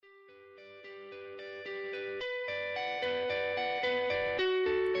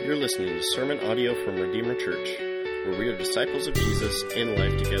You're listening to sermon audio from Redeemer Church, where we are disciples of Jesus in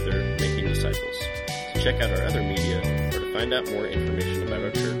life together, making disciples. To check out our other media or to find out more information about our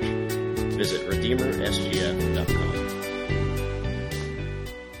church, visit redeemersgf.com.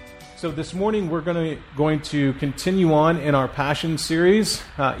 So this morning we're going to continue on in our Passion series.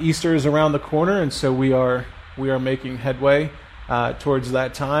 Easter is around the corner, and so we are making headway towards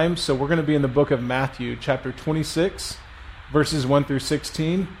that time. So we're going to be in the book of Matthew, chapter 26. Verses 1 through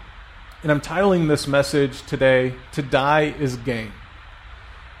 16, and I'm titling this message today, "To Die is Gain."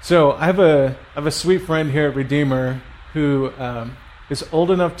 So I have a sweet friend here at Redeemer who is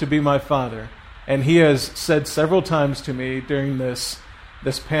old enough to be my father, and he has said several times to me during this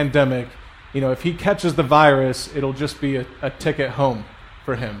pandemic, if he catches the virus, it'll just be a ticket home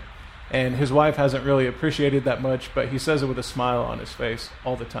for him. And his wife hasn't really appreciated that much, but he says it with a smile on his face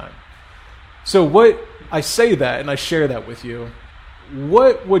all the time. So what I say that, and I share that with you,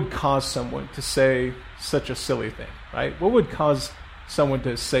 what would cause someone to say such a silly thing, right? What would cause someone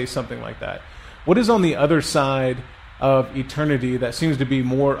to say something like that? What is on the other side of eternity that seems to be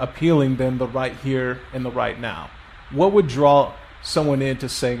more appealing than the right here and the right now? What would draw someone into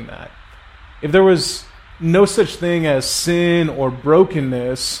saying that? If there was no such thing as sin or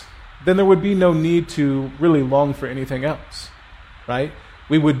brokenness, then there would be no need to really long for anything else, right?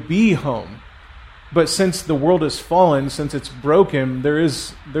 We would be home. But since the world has fallen, since it's broken,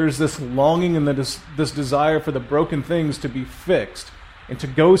 there's this longing and this desire for the broken things to be fixed and to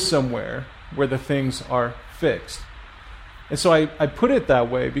go somewhere where the things are fixed. And so I put it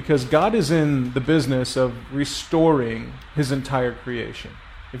that way because God is in the business of restoring his entire creation.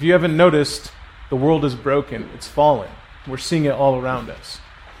 If you haven't noticed, the world is broken. It's fallen. We're seeing it all around us.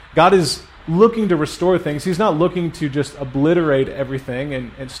 God is looking to restore things. He's not looking to just obliterate everything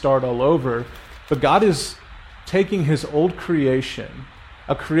and start all over. But God is taking his old creation,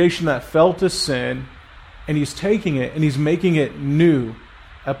 a creation that fell to sin, and he's taking it and he's making it new,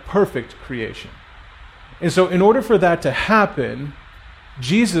 a perfect creation. And so in order for that to happen,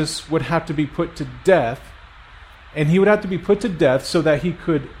 Jesus would have to be put to death, and he would have to be put to death so that he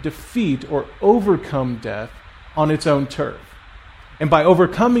could defeat or overcome death on its own turf. And by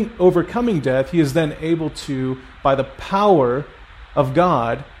overcoming death, he is then able to, by the power of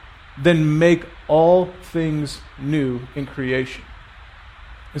God, then make all things new in creation.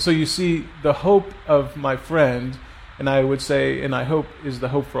 And so you see, the hope of my friend, and I would say, and I hope is the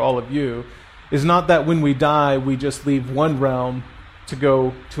hope for all of you, is not that when we die, we just leave one realm to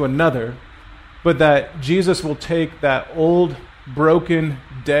go to another, but that Jesus will take that old, broken,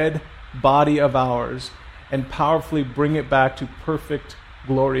 dead body of ours and powerfully bring it back to perfect,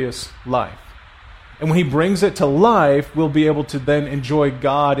 glorious life. And when he brings it to life, we'll be able to then enjoy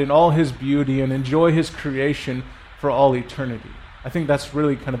God in all his beauty and enjoy his creation for all eternity. I think that's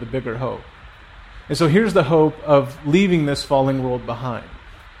really kind of the bigger hope. And so here's the hope of leaving this falling world behind.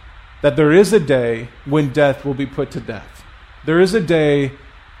 That there is a day when death will be put to death. There is a day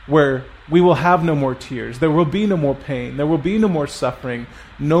where we will have no more tears. There will be no more pain. There will be no more suffering.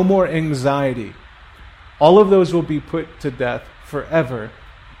 No more anxiety. All of those will be put to death forever.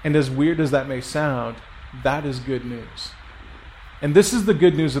 And as weird as that may sound, that is good news. And this is the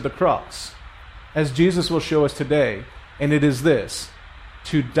good news of the cross, as Jesus will show us today. And it is this: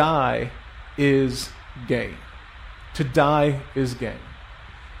 to die is gain. To die is gain.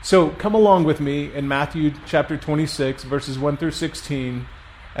 So come along with me in Matthew chapter 26, verses 1 through 16,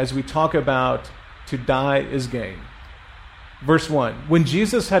 as we talk about to die is gain. Verse 1, when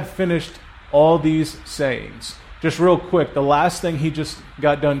Jesus had finished all these sayings, just real quick, the last thing he just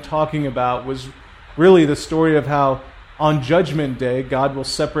got done talking about was really the story of how on Judgment Day, God will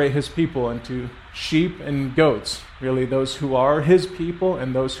separate his people into sheep and goats, really those who are his people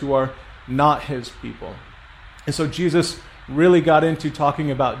and those who are not his people. And so Jesus really got into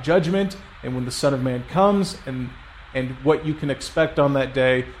talking about judgment and when the Son of Man comes and what you can expect on that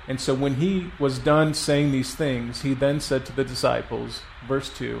day. And so when he was done saying these things, he then said to the disciples, verse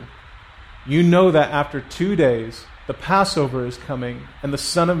 2, "You know that after 2 days, the Passover is coming, and the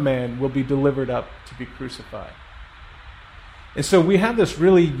Son of Man will be delivered up to be crucified." And so we have this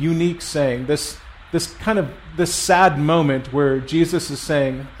really unique saying, this sad moment where Jesus is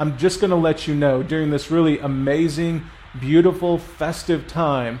saying, I'm just going to let you know, during this really amazing, beautiful, festive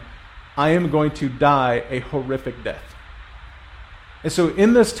time, I am going to die a horrific death. And so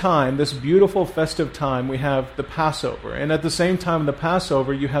in this time, this beautiful festive time, we have the Passover. And at the same time, the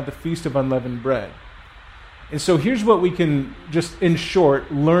Passover, you have the Feast of Unleavened Bread. And so here's what we can just, in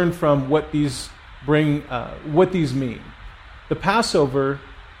short, learn from what these mean. The Passover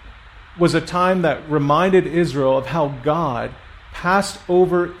was a time that reminded Israel of how God passed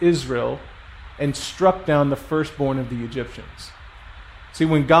over Israel and struck down the firstborn of the Egyptians. See,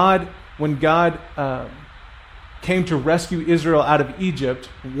 when God came to rescue Israel out of Egypt,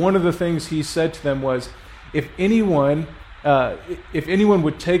 one of the things he said to them was, if anyone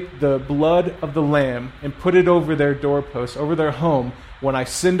would take the blood of the lamb and put it over their doorpost, over their home, when I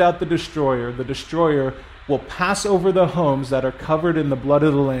send out the destroyer will pass over the homes that are covered in the blood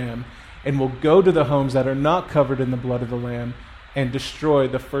of the lamb and will go to the homes that are not covered in the blood of the lamb and destroy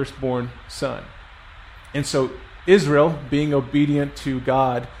the firstborn son. And so Israel, being obedient to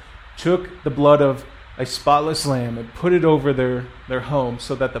God, took the blood of a spotless lamb and put it over their home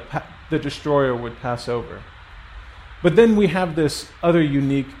so that the destroyer would pass over. But then we have this other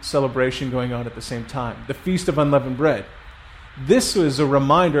unique celebration going on at the same time, the Feast of Unleavened Bread. This was a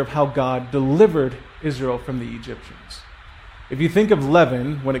reminder of how God delivered Israel from the Egyptians. If you think of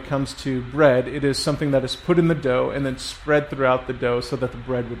leaven, when it comes to bread, it is something that is put in the dough and then spread throughout the dough so that the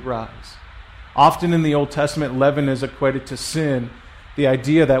bread would rise. Often in the Old Testament, leaven is equated to sin, the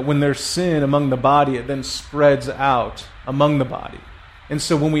idea that when there's sin among the body, it then spreads out among the body. And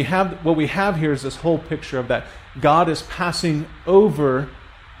so what we have here is this whole picture of that God is passing over,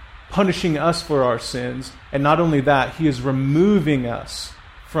 punishing us for our sins, and not only that, he is removing us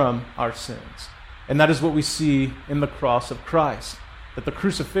from our sins. And that is what we see in the cross of Christ, that the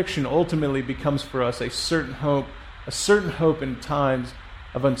crucifixion ultimately becomes for us a certain hope in times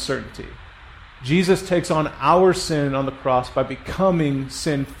of uncertainty. Jesus takes on our sin on the cross by becoming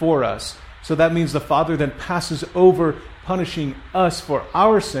sin for us. So that means the Father then passes over punishing us for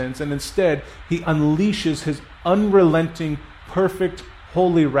our sins, and instead he unleashes his unrelenting, perfect,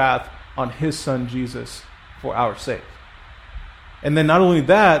 holy wrath on his Son Jesus for our sake. And then not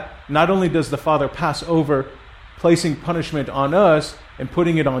only does the Father pass over placing punishment on us and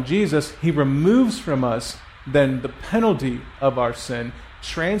putting it on Jesus, he removes from us then the penalty of our sin,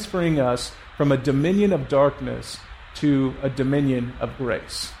 transferring us from a dominion of darkness to a dominion of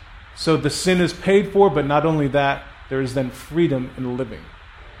grace. So the sin is paid for, but not only that, there is then freedom in living.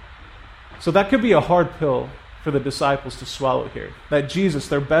 So that could be a hard pill for the disciples to swallow here. That Jesus,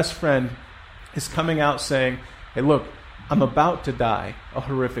 their best friend, is coming out saying, hey, look, I'm about to die a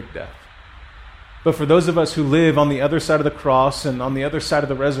horrific death. But for those of us who live on the other side of the cross and on the other side of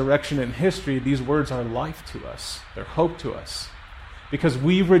the resurrection in history, these words are life to us. They're hope to us. Because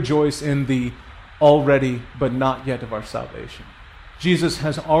we rejoice in the already but not yet of our salvation. Jesus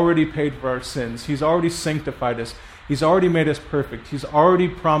has already paid for our sins. He's already sanctified us. He's already made us perfect. He's already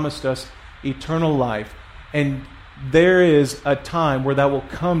promised us eternal life. And there is a time where that will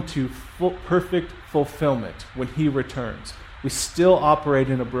come to perfect fulfillment when he returns. We still operate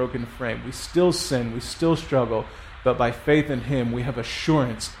in a broken frame. We still sin. We still struggle. But by faith in him, we have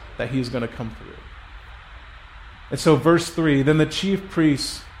assurance that he is going to come through. And so verse 3, then the chief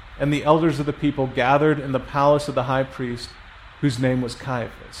priests and the elders of the people gathered in the palace of the high priest, whose name was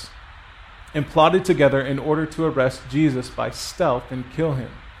Caiaphas, and plotted together in order to arrest Jesus by stealth and kill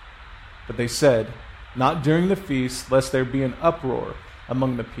him. But they said, not during the feast, lest there be an uproar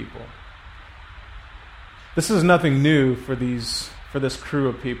among the people. This is nothing new for this crew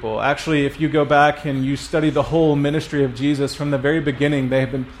of people. Actually, if you go back and you study the whole ministry of Jesus, from the very beginning, they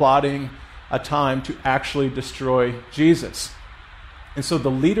have been plotting a time to actually destroy Jesus. And so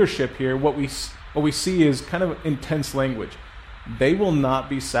the leadership here, what we see is kind of intense language. They will not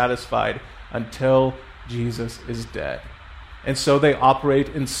be satisfied until Jesus is dead. And so they operate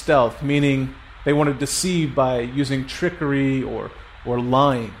in stealth, meaning they want to deceive by using trickery or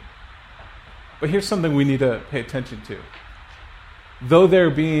lying. But here's something we need to pay attention to. Though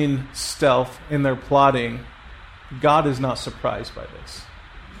they're being stealth in their plotting, God is not surprised by this.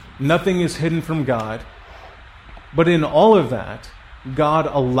 Nothing is hidden from God. But in all of that, God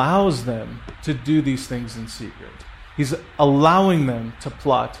allows them to do these things in secret. He's allowing them to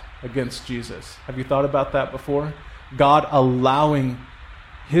plot against Jesus. Have you thought about that before? God allowing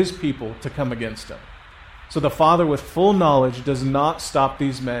his people to come against him. So the Father, with full knowledge, does not stop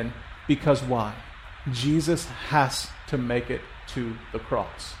these men, because why? Jesus has to make it to the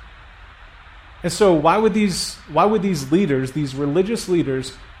cross. And so why would these leaders, these religious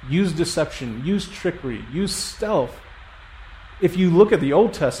leaders, use deception, use trickery, use stealth? If you look at the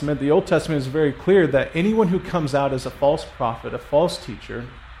Old Testament is very clear that anyone who comes out as a false prophet, a false teacher,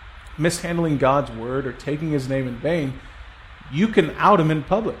 mishandling God's word or taking his name in vain, you can out him in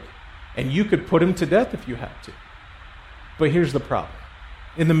public. And you could put him to death if you had to. But here's the problem.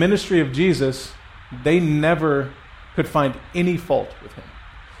 In the ministry of Jesus, they never could find any fault with him.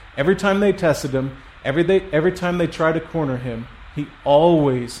 Every time they tested him, every time they tried to corner him, He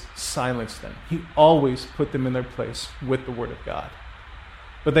always silenced them. He always put them in their place with the Word of God.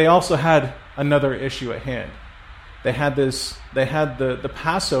 But they also had another issue at hand. They had the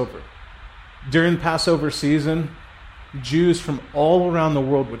Passover. During Passover season, Jews from all around the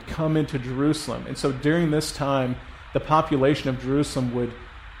world would come into Jerusalem. And so during this time, the population of Jerusalem would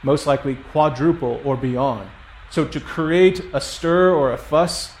most likely quadruple or beyond. So to create a stir or a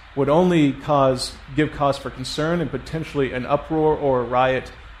fuss would only give cause for concern, and potentially an uproar or a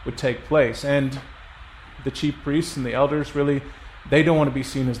riot would take place. And the chief priests and the elders, really, they don't want to be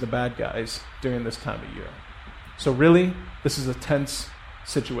seen as the bad guys during this time of year. So really, this is a tense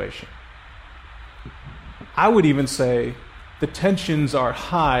situation. I would even say the tensions are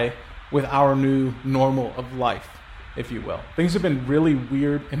high with our new normal of life, if you will. Things have been really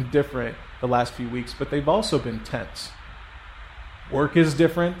weird and different the last few weeks, but they've also been tense. Work is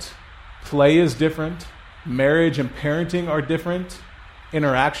different. Play is different. Marriage and parenting are different.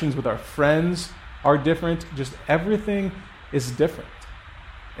 Interactions with our friends are different. Just everything is different.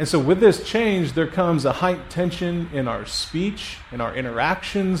 And so with this change, there comes a heightened tension in our speech, in our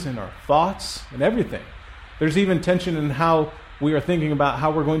interactions, in our thoughts, and everything. There's even tension in how we are thinking about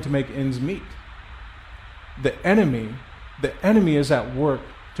how we're going to make ends meet. The enemy is at work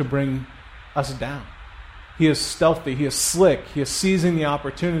to bring us down. He is stealthy, he is slick, he is seizing the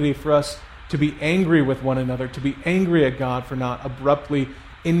opportunity for us to be angry with one another, to be angry at God for not abruptly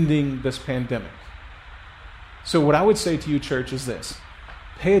ending this pandemic. So what I would say to you, church, is this.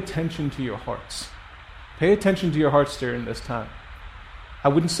 Pay attention to your hearts. Pay attention to your hearts during this time. I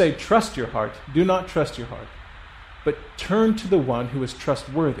wouldn't say trust your heart. Do not trust your heart. But turn to the one who is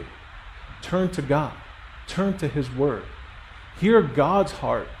trustworthy. Turn to God. Turn to His Word. Hear God's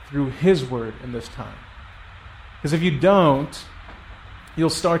heart through His Word in this time. Because if you don't, you'll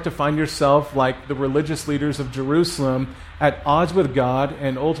start to find yourself like the religious leaders of Jerusalem, at odds with God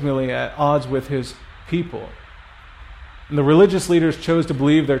and ultimately at odds with His people. And the religious leaders chose to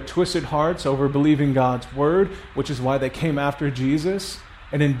believe their twisted hearts over believing God's Word, which is why they came after Jesus.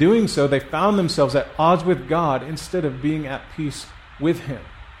 And in doing so, they found themselves at odds with God instead of being at peace with Him.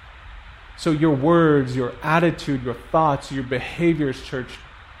 So your words, your attitude, your thoughts, your behaviors, church,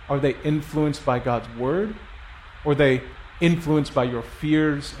 are they influenced by God's Word? Or are they influenced by your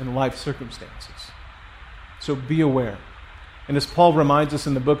fears and life circumstances? So be aware. And as Paul reminds us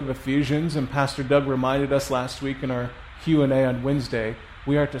in the book of Ephesians, and Pastor Doug reminded us last week in our Q&A on Wednesday,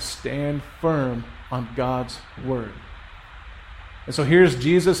 we are to stand firm on God's Word. And so here's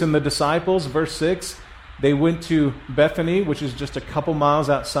Jesus and the disciples, verse 6. They went to Bethany, which is just a couple miles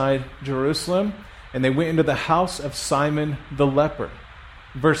outside Jerusalem, and they went into the house of Simon the leper.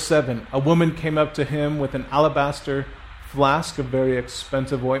 Verse 7, a woman came up to him with an alabaster flask of very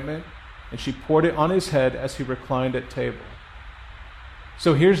expensive ointment, and she poured it on his head as he reclined at table.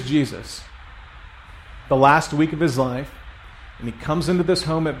 So here's Jesus, the last week of his life, and he comes into this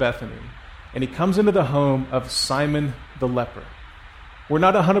home at Bethany, and he comes into the home of Simon the leper. We're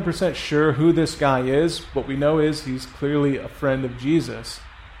not 100% sure who this guy is. What we know is he's clearly a friend of Jesus.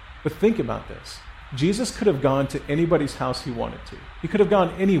 But think about this. Jesus could have gone to anybody's house he wanted to. He could have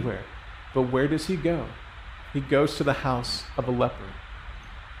gone anywhere. But where does he go? He goes to the house of a leper.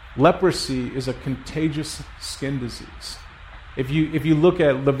 Leprosy is a contagious skin disease. If you look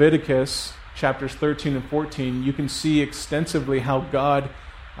at Leviticus chapters 13 and 14, you can see extensively how God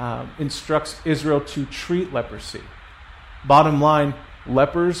instructs Israel to treat leprosy. Bottom line,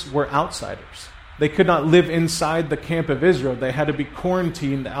 lepers were outsiders. They could not live inside the camp of Israel. They had to be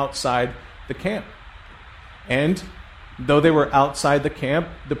quarantined outside the camp. And though they were outside the camp,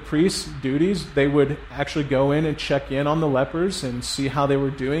 the priests' duties, they would actually go in and check in on the lepers and see how they were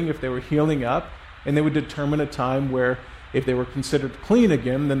doing, if they were healing up, and they would determine a time where if they were considered clean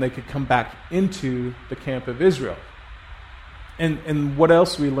again, then they could come back into the camp of Israel. And what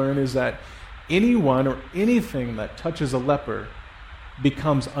else we learn is that anyone or anything that touches a leper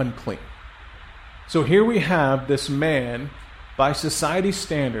becomes unclean. So here we have this man, by society's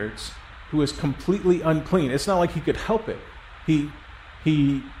standards, who is completely unclean. It's not like he could help it. He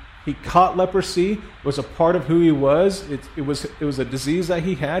caught leprosy. It was a part of who he was. It was a disease that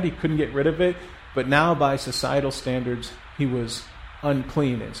he had. He couldn't get rid of it. But now, by societal standards, he was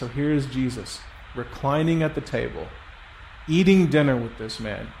unclean. And so here's Jesus reclining at the table, eating dinner with this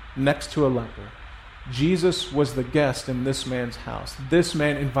man next to a leper. Jesus was the guest in this man's house. This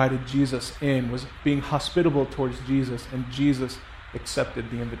man invited Jesus in, was being hospitable towards Jesus, and Jesus accepted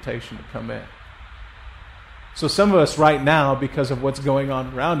the invitation to come in. So some of us right now, because of what's going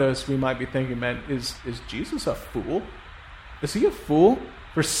on around us, we might be thinking, man, is Jesus a fool? Is he a fool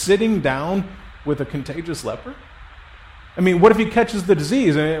for sitting down with a contagious leper? I mean, what if he catches the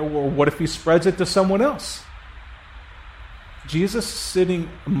disease? Or what if he spreads it to someone else? Jesus is sitting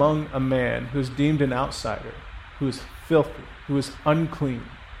among a man who is deemed an outsider, who is filthy, who is unclean.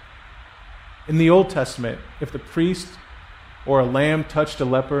 In the Old Testament, if the priest or a lamb touched a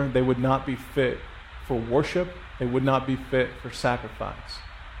leper, they would not be fit for worship. They would not be fit for sacrifice.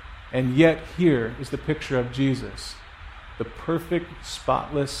 And yet here is the picture of Jesus, the perfect,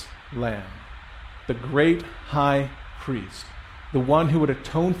 spotless lamb, the great high priest, the one who would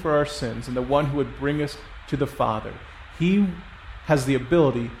atone for our sins and the one who would bring us to the Father. He has the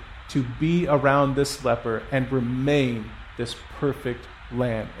ability to be around this leper and remain this perfect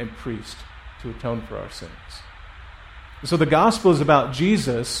lamb and priest to atone for our sins. So the gospel is about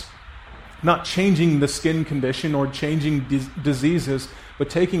Jesus not changing the skin condition or changing diseases, but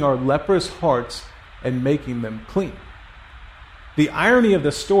taking our leprous hearts and making them clean. The irony of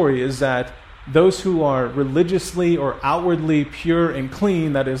the story is that those who are religiously or outwardly pure and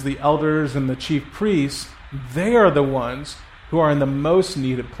clean, that is the elders and the chief priests, they are the ones who are in the most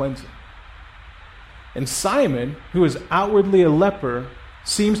need of cleansing. And Simon, who is outwardly a leper,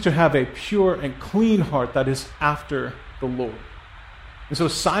 seems to have a pure and clean heart that is after the Lord. And so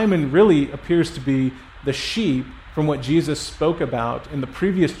Simon really appears to be the sheep from what Jesus spoke about in the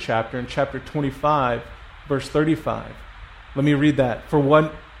previous chapter, in chapter 25, verse 35. Let me read that.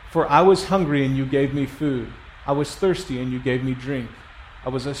 For I was hungry and you gave me food. I was thirsty and you gave me drink. I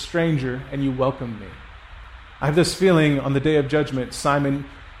was a stranger and you welcomed me. I have this feeling on the day of judgment, Simon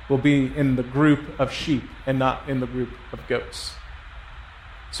will be in the group of sheep and not in the group of goats.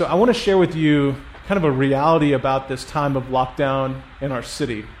 So I want to share with you kind of a reality about this time of lockdown in our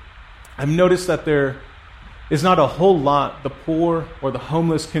city. I've noticed that there is not a whole lot the poor or the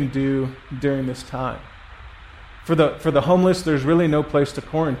homeless can do during this time. For the homeless, there's really no place to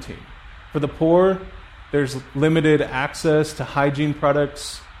quarantine. For the poor, there's limited access to hygiene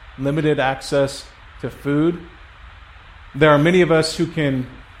products, limited access to food. There are many of us who can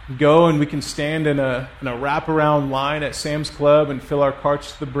go and we can stand in a wraparound line at Sam's Club and fill our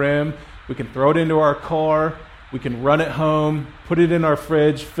carts to the brim. We can throw it into our car. We can run it home, put it in our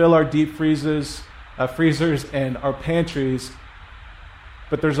fridge, fill our deep freezers and our pantries.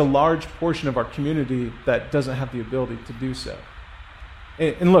 But there's a large portion of our community that doesn't have the ability to do so.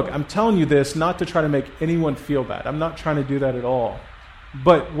 And look, I'm telling you this not to try to make anyone feel bad. I'm not trying to do that at all.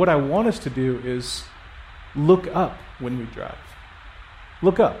 But what I want us to do is look up when we drive.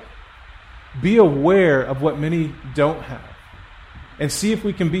 Look up. Be aware of what many don't have. And see if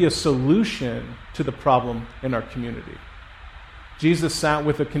we can be a solution to the problem in our community. Jesus sat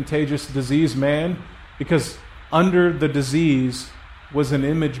with a contagious disease man because under the disease was an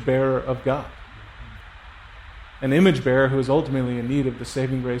image bearer of God. An image bearer who is ultimately in need of the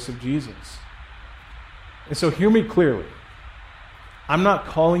saving grace of Jesus. And so hear me clearly. I'm not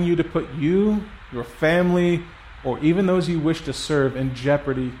calling you to put you, your family, or even those you wish to serve in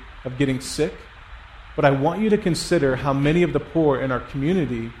jeopardy of getting sick. But I want you to consider how many of the poor in our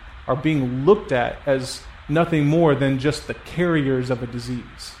community are being looked at as nothing more than just the carriers of a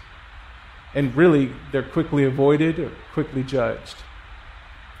disease. And really, they're quickly avoided or quickly judged.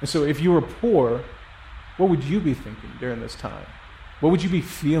 And so if you were poor, what would you be thinking during this time? What would you be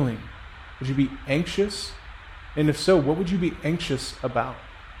feeling? Would you be anxious? And if so, what would you be anxious about?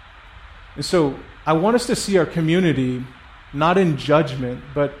 And so I want us to see our community not in judgment,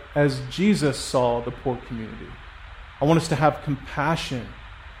 but as Jesus saw the poor community. I want us to have compassion.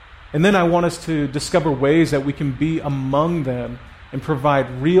 And then I want us to discover ways that we can be among them and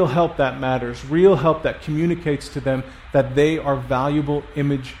provide real help that matters, real help that communicates to them that they are valuable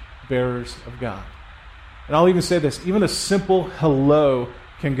image bearers of God. And I'll even say this, even a simple hello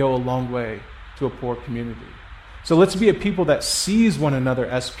can go a long way to a poor community. So let's be a people that sees one another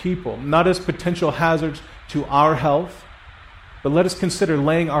as people, not as potential hazards to our health, but let us consider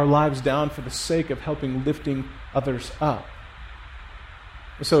laying our lives down for the sake of lifting others up.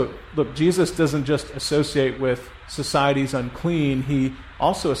 So, look, Jesus doesn't just associate with society's unclean. He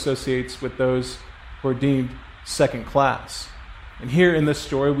also associates with those who are deemed second class. And here in this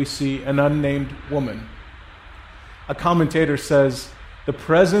story, we see an unnamed woman. A commentator says, the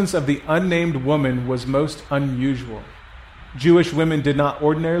presence of the unnamed woman was most unusual. Jewish women did not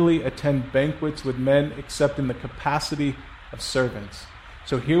ordinarily attend banquets with men except in the capacity of servants.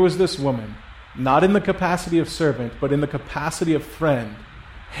 So here was this woman, not in the capacity of servant, but in the capacity of friend,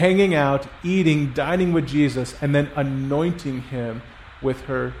 hanging out, eating, dining with Jesus, and then anointing him with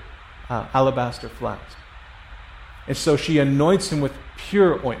her alabaster flask. And so she anoints him with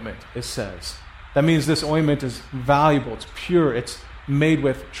pure ointment, it says. That means this ointment is valuable, it's pure, it's made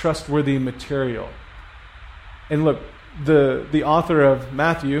with trustworthy material. And look, the author of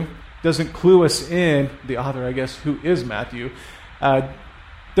Matthew doesn't clue us in, the author, I guess, who is Matthew,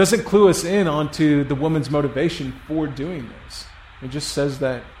 doesn't clue us in onto the woman's motivation for doing this. It just says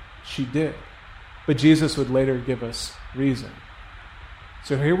that she did. But Jesus would later give us reason.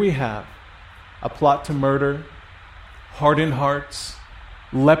 So here we have a plot to murder, hardened hearts,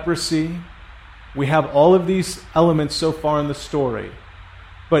 leprosy. We have all of these elements so far in the story.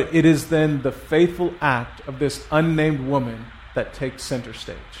 But it is then the faithful act of this unnamed woman that takes center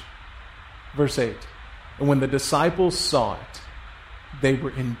stage. Verse 8, and when the disciples saw it, they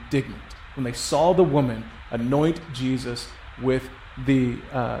were indignant. When they saw the woman anoint Jesus with the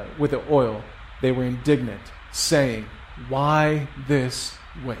oil, they were indignant, saying, "Why this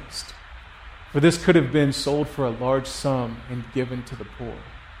waste? For this could have been sold for a large sum and given to the poor."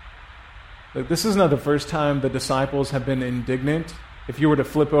 Look, this is not the first time the disciples have been indignant. If you were to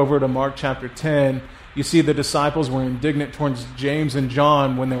flip over to Mark chapter 10, you see the disciples were indignant towards James and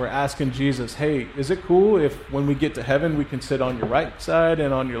John when they were asking Jesus, "Hey, is it cool if when we get to heaven we can sit on your right side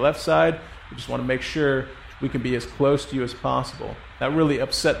and on your left side? We just want to make sure we can be as close to you as possible." That really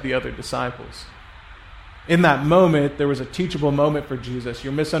upset the other disciples. In that moment, there was a teachable moment for Jesus.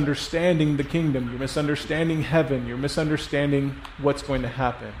 You're misunderstanding the kingdom. You're misunderstanding heaven. You're misunderstanding what's going to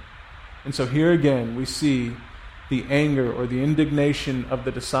happen. And so here again, we see the anger or the indignation of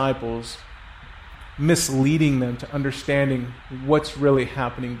the disciples misleading them to understanding what's really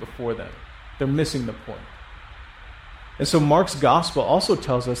happening before them. They're missing the point. And so Mark's gospel also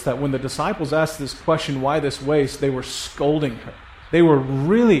tells us that when the disciples asked this question, "Why this waste?" they were scolding her. They were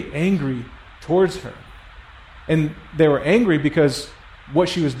really angry towards her. And they were angry because what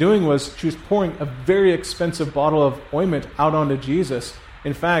she was doing was she was pouring a very expensive bottle of ointment out onto Jesus.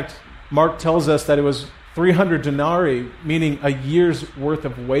 In fact, Mark tells us that it was 300 denarii, meaning a year's worth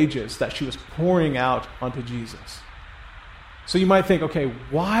of wages that she was pouring out onto Jesus. So you might think, okay,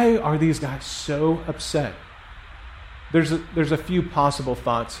 why are these guys so upset? There's a few possible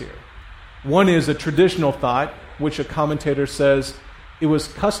thoughts here. One is a traditional thought, which a commentator says, it was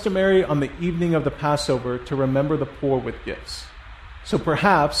customary on the evening of the Passover to remember the poor with gifts. So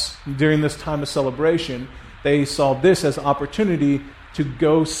perhaps during this time of celebration, they saw this as opportunity to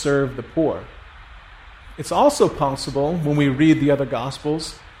go serve the poor. It's also possible, when we read the other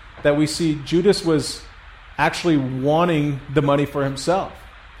Gospels, that we see Judas was actually wanting the money for himself.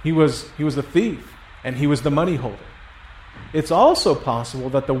 He was a thief, and he was the money holder. It's also possible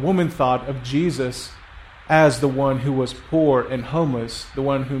that the woman thought of Jesus as the one who was poor and homeless, the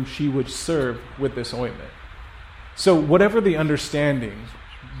one whom she would serve with this ointment. So whatever the understanding,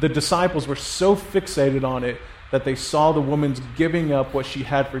 the disciples were so fixated on it that they saw the woman's giving up what she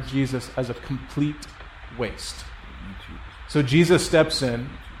had for Jesus as a complete waste. So Jesus steps in,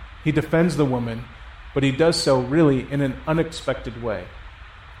 he defends the woman, but he does so really in an unexpected way.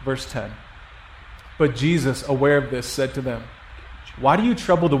 Verse 10. But Jesus, aware of this, said to them, "Why do you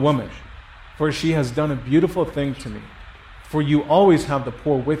trouble the woman? For she has done a beautiful thing to me. For you always have the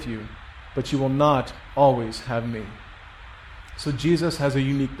poor with you, but you will not always have me." So Jesus has a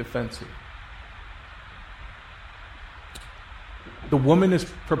unique defense here. The woman is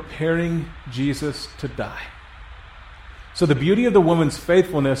preparing Jesus to die. So the beauty of the woman's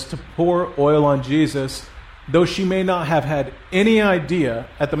faithfulness to pour oil on Jesus, though she may not have had any idea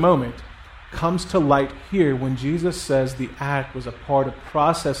at the moment, comes to light here when Jesus says the act was a part of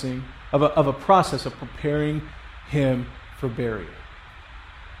a process of preparing him for burial.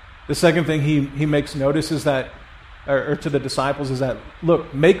 The second thing he makes notice is that, or to the disciples, is that,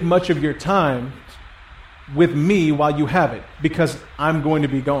 look, make much of your time with me while you have it, because I'm going to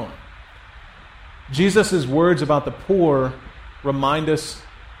be gone. Jesus' words about the poor remind us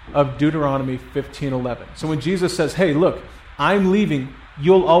of Deuteronomy 15:11. So when Jesus says, "Hey, look, I'm leaving,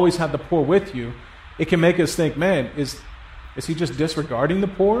 you'll always have the poor with you," it can make us think, man, is he just disregarding the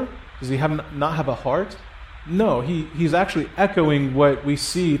poor? Does he not have a heart? No, he's actually echoing what we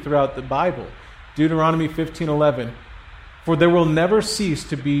see throughout the Bible. Deuteronomy 15:11, "For there will never cease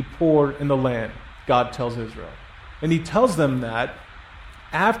to be poor in the land," God tells Israel. And he tells them that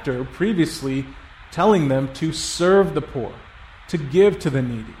after previously telling them to serve the poor, to give to the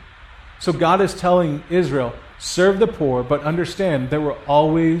needy. So God is telling Israel, serve the poor, but understand there will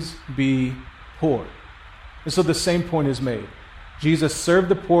always be poor. And so the same point is made. Jesus served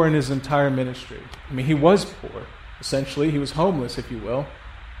the poor in his entire ministry. I mean, he was poor. Essentially, he was homeless, if you will.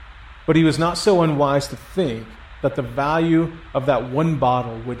 But he was not so unwise to think that the value of that one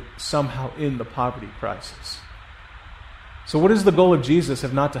bottle would somehow end the poverty crisis. So what is the goal of Jesus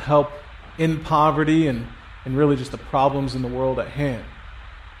if not to help end poverty and really just the problems in the world at hand?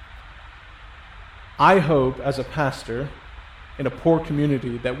 I hope, as a pastor in a poor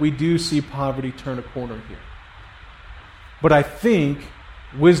community, that we do see poverty turn a corner here. But I think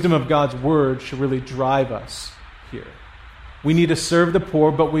wisdom of God's word should really drive us here. We need to serve the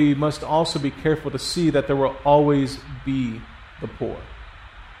poor, but we must also be careful to see that there will always be the poor.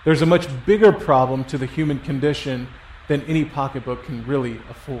 There's a much bigger problem to the human condition than any pocketbook can really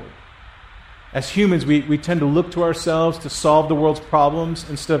afford. As humans, we tend to look to ourselves to solve the world's problems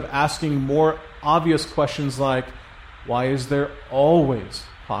instead of asking more obvious questions like, why is there always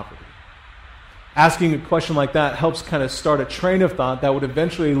poverty? Asking a question like that helps kind of start a train of thought that would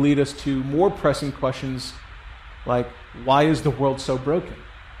eventually lead us to more pressing questions like, why is the world so broken?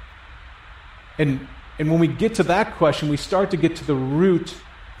 And when we get to that question, we start to get to the root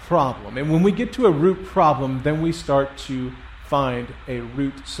problem. And when we get to a root problem, then we start to find a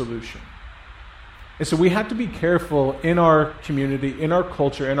root solution. And so we have to be careful in our community, in our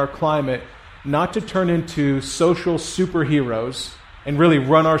culture, in our climate, not to turn into social superheroes and really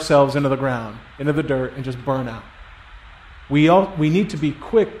run ourselves into the ground, into the dirt, and just burn out. We need to be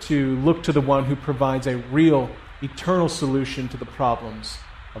quick to look to the one who provides a real, eternal solution to the problems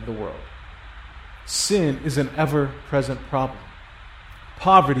of the world. Sin is an ever-present problem.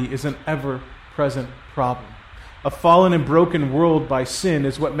 Poverty is an ever-present problem. A fallen and broken world by sin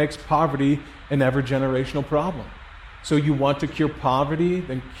is what makes poverty an ever-generational problem. So you want to cure poverty,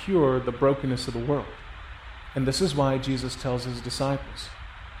 then cure the brokenness of the world. And this is why Jesus tells his disciples,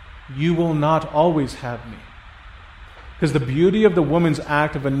 you will not always have me. Because the beauty of the woman's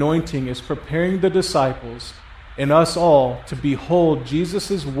act of anointing is preparing the disciples and us all to behold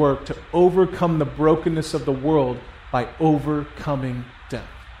Jesus' work to overcome the brokenness of the world by overcoming death.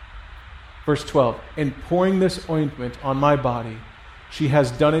 Verse 12, in pouring this ointment on my body, she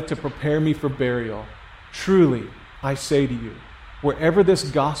has done it to prepare me for burial. Truly, I say to you, wherever this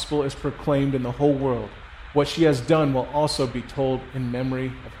gospel is proclaimed in the whole world, what she has done will also be told in memory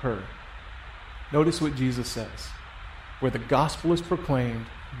of her. Notice what Jesus says. Where the gospel is proclaimed,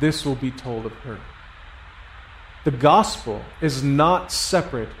 this will be told of her. The gospel is not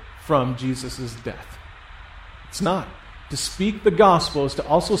separate from Jesus' death. It's not. To speak the gospel is to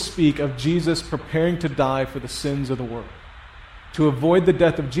also speak of Jesus preparing to die for the sins of the world. To avoid the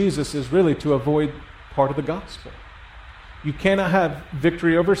death of Jesus is really to avoid part of the gospel. You cannot have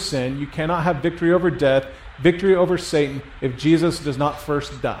victory over sin. You cannot have victory over death, victory over Satan, if Jesus does not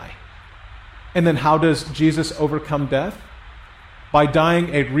first die. And then how does Jesus overcome death? By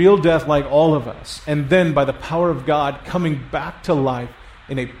dying a real death like all of us, and then by the power of God coming back to life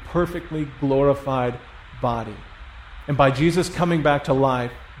in a perfectly glorified body. And by Jesus coming back to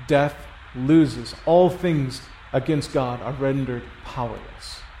life, death loses. All things against God are rendered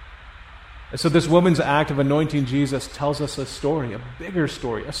powerless. And so this woman's act of anointing Jesus tells us a story, a bigger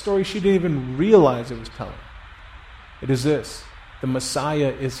story, a story she didn't even realize it was telling. It is this: the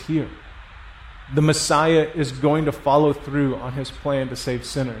Messiah is here. The Messiah is going to follow through on his plan to save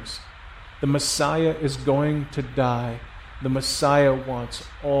sinners. The Messiah is going to die. The Messiah wants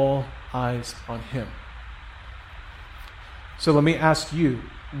all eyes on him. So let me ask you,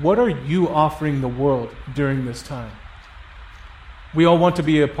 what are you offering the world during this time? We all want to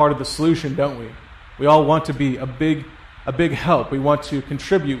be a part of the solution, don't we? We all want to be a big help. We want to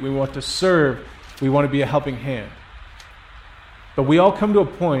contribute. We want to serve. We want to be a helping hand. But we all come to a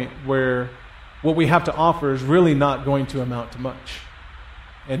point where what we have to offer is really not going to amount to much.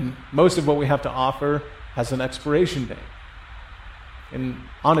 And most of what we have to offer has an expiration date. And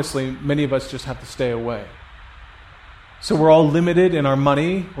honestly, many of us just have to stay away. So we're all limited in our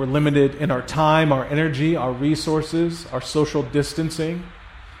money, we're limited in our time, our energy, our resources, our social distancing.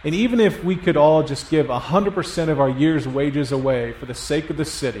 And even if we could all just give 100% of our year's wages away for the sake of the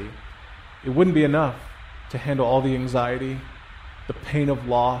city, it wouldn't be enough to handle all the anxiety, the pain of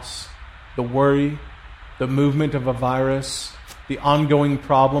loss, the worry, the movement of a virus, the ongoing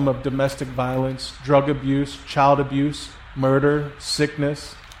problem of domestic violence, drug abuse, child abuse, murder,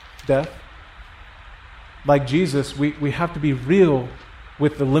 sickness, death. Like Jesus, we have to be real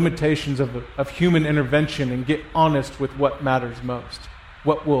with the limitations of human intervention and get honest with what matters most,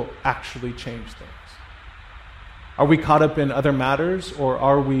 what will actually change things. Are we caught up in other matters, or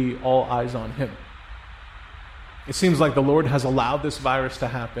are we all eyes on him? It seems like the Lord has allowed this virus to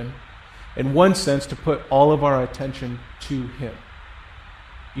happen, in one sense, to put all of our attention to him.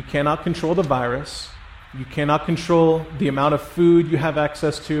 You cannot control the virus. You cannot control the amount of food you have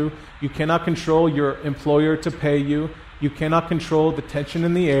access to. You cannot control your employer to pay you. You cannot control the tension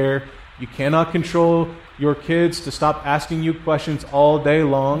in the air. You cannot control your kids to stop asking you questions all day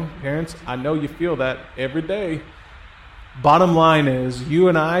long. Parents, I know you feel that every day. Bottom line is, you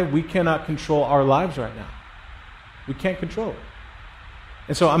and I, we cannot control our lives right now. We can't control it.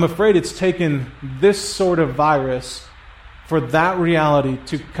 And so I'm afraid it's taken this sort of virus for that reality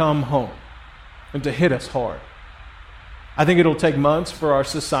to come home and to hit us hard. I think it'll take months for our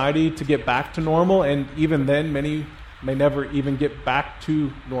society to get back to normal, and even then, many may never even get back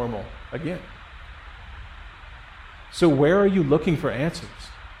to normal again. So where are you looking for answers?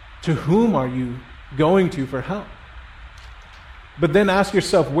 To whom are you going to for help? But then ask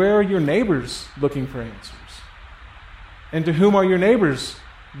yourself, where are your neighbors looking for answers? And to whom are your neighbors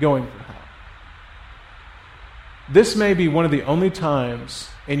going for help? This may be one of the only times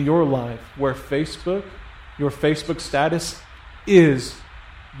in your life where your Facebook status is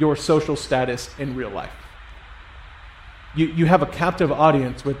your social status in real life. You have a captive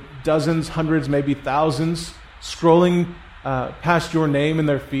audience with dozens, hundreds, maybe thousands scrolling past your name in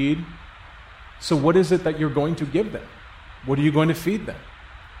their feed. So what is it that you're going to give them? What are you going to feed them?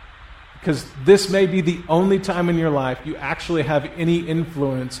 Because this may be the only time in your life you actually have any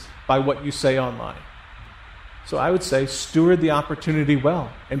influence by what you say online. So I would say steward the opportunity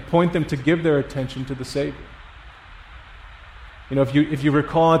well and point them to give their attention to the Savior. You know, if you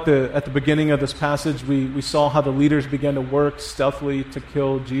recall at the beginning of this passage, we saw how the leaders began to work stealthily to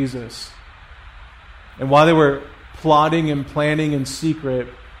kill Jesus. And while they were plotting and planning in secret,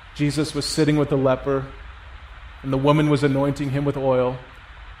 Jesus was sitting with the leper, and the woman was anointing him with oil.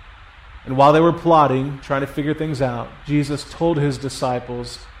 And while they were plotting, trying to figure things out, Jesus told his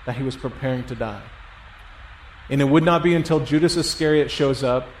disciples that he was preparing to die. And it would not be until Judas Iscariot shows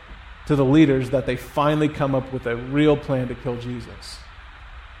up to the leaders that they finally come up with a real plan to kill Jesus.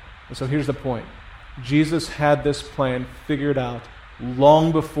 And so here's the point. Jesus had this plan figured out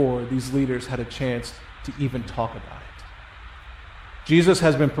long before these leaders had a chance to even talk about it. Jesus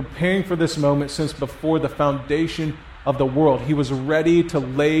has been preparing for this moment since before the foundation of the world. He was ready to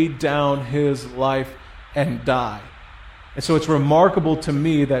lay down his life and die. And so it's remarkable to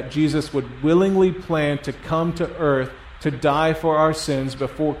me that Jesus would willingly plan to come to earth to die for our sins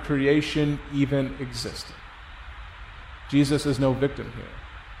before creation even existed. Jesus is no victim here.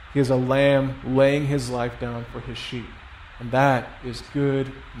 He is a lamb laying his life down for his sheep. And that is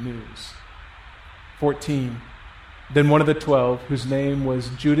good news. 14. Then one of the 12, whose name was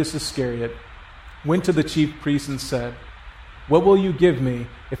Judas Iscariot, went to the chief priests and said, "What will you give me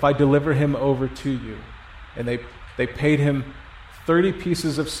if I deliver him over to you?" And they paid him 30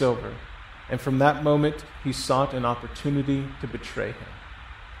 pieces of silver. And from that moment, he sought an opportunity to betray him.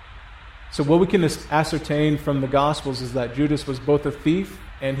 So what we can ascertain from the Gospels is that Judas was both a thief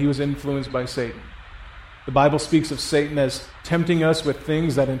and he was influenced by Satan. The Bible speaks of Satan as tempting us with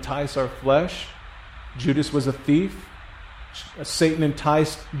things that entice our flesh. Judas was a thief. Satan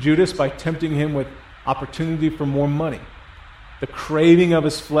enticed Judas by tempting him with opportunity for more money. The craving of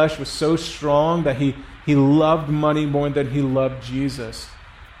his flesh was so strong that he loved money more than he loved Jesus.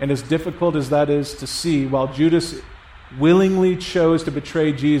 And as difficult as that is to see, while Judas willingly chose to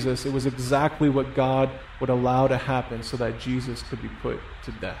betray Jesus, it was exactly what God would allow to happen so that Jesus could be put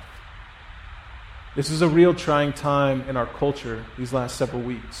to death. This is a real trying time in our culture these last several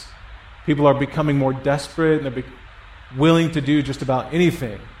weeks. People are becoming more desperate and they're willing to do just about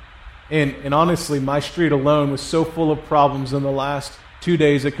anything. And honestly, my street alone was so full of problems in the last 2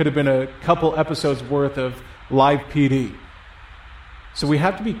 days, it could have been a couple episodes worth of live PD. So we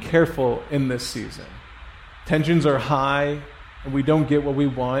have to be careful in this season. Tensions are high, and we don't get what we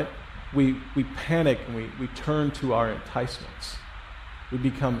want. We panic, and we turn to our enticements. We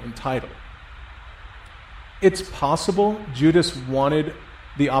become entitled. It's possible Judas wanted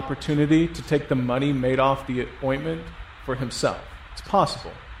the opportunity to take the money made off the ointment for himself. It's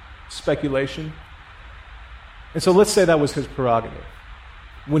possible. Speculation. And so let's say that was his prerogative.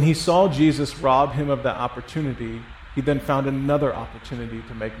 When he saw Jesus rob him of that opportunity, he then found another opportunity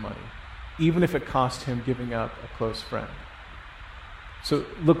to make money, even if it cost him giving up a close friend. So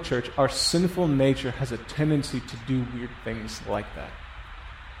look, church, our sinful nature has a tendency to do weird things like that.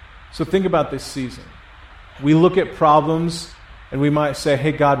 So think about this season. We look at problems and we might say,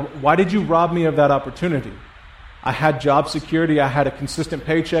 "Hey, God, why did you rob me of that opportunity? I had job security, I had a consistent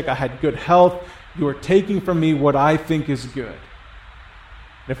paycheck, I had good health. You are taking from me what I think is good."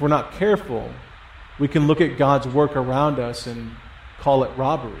 And if we're not careful, we can look at God's work around us and call it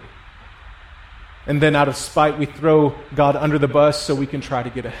robbery. And then out of spite, we throw God under the bus so we can try to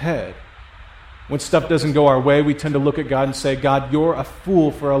get ahead. When stuff doesn't go our way, we tend to look at God and say, "God, you're a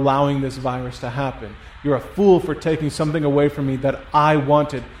fool for allowing this virus to happen. You're a fool for taking something away from me that I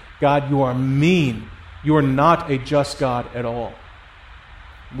wanted. God, you are mean. You are not a just God at all."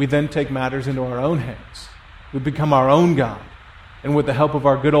 We then take matters into our own hands. We become our own God. And with the help of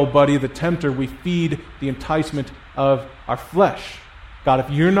our good old buddy, the tempter, we feed the enticement of our flesh. God, if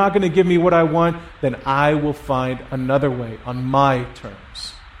you're not going to give me what I want, then I will find another way on my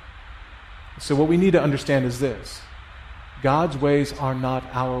terms. So what we need to understand is this. God's ways are not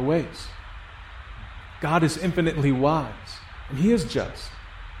our ways. God is infinitely wise, and he is just.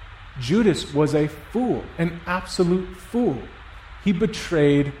 Judas was a fool, an absolute fool. He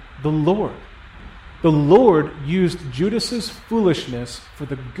betrayed the Lord. The Lord used Judas's foolishness for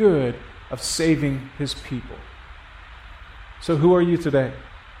the good of saving his people. So who are you today?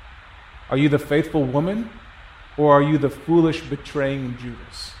 Are you the faithful woman, or are you the foolish betraying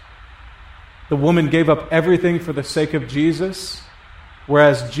Judas? The woman gave up everything for the sake of Jesus,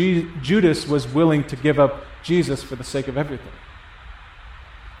 whereas Judas was willing to give up Jesus for the sake of everything.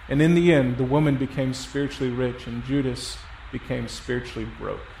 And in the end, the woman became spiritually rich, and Judas became spiritually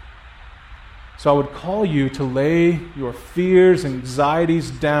broke. So I would call you to lay your fears, anxieties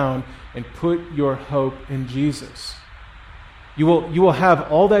down, and put your hope in Jesus. You will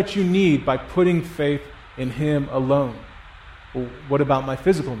have all that you need by putting faith in him alone. Well, what about my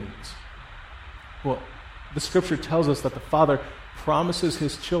physical needs? Well, the scripture tells us that the Father promises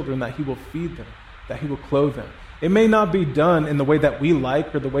his children that he will feed them, that he will clothe them. It may not be done in the way that we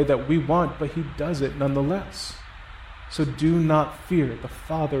like or the way that we want, but he does it nonetheless. So do not fear. The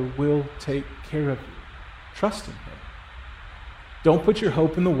Father will take care of you. Trust in him. Don't put your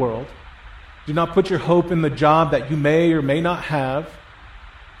hope in the world. Do not put your hope in the job that you may or may not have.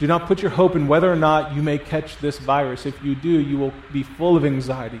 Do not put your hope in whether or not you may catch this virus. If you do, you will be full of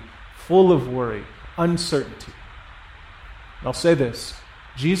anxiety, full of worry, uncertainty. And I'll say this.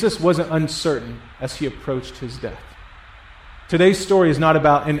 Jesus wasn't uncertain as he approached his death. Today's story is not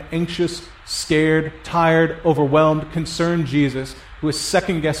about an anxious, scared, tired, overwhelmed, concerned Jesus who is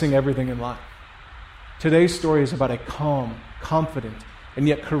second-guessing everything in life. Today's story is about a calm, confident, and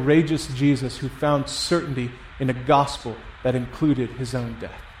yet courageous Jesus who found certainty in a gospel that included his own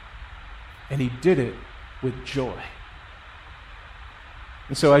death. And he did it with joy.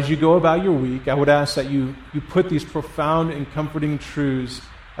 And so as you go about your week, I would ask that you put these profound and comforting truths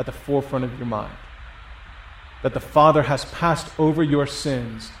at the forefront of your mind. That the Father has passed over your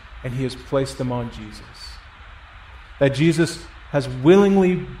sins and he has placed them on Jesus. That Jesus has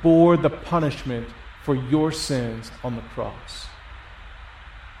willingly bore the punishment for your sins on the cross.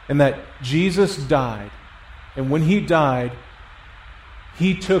 And that Jesus died, and when he died,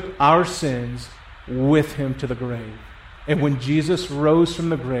 he took our sins with him to the grave. And when Jesus rose from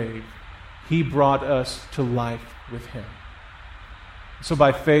the grave, he brought us to life with him. So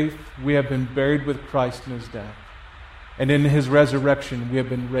by faith, we have been buried with Christ in his death. And in his resurrection, we have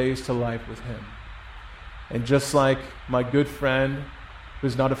been raised to life with him. And just like my good friend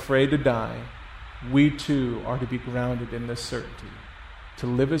who's not afraid to die, we too are to be grounded in this certainty. To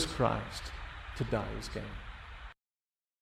live as Christ, to die as gain.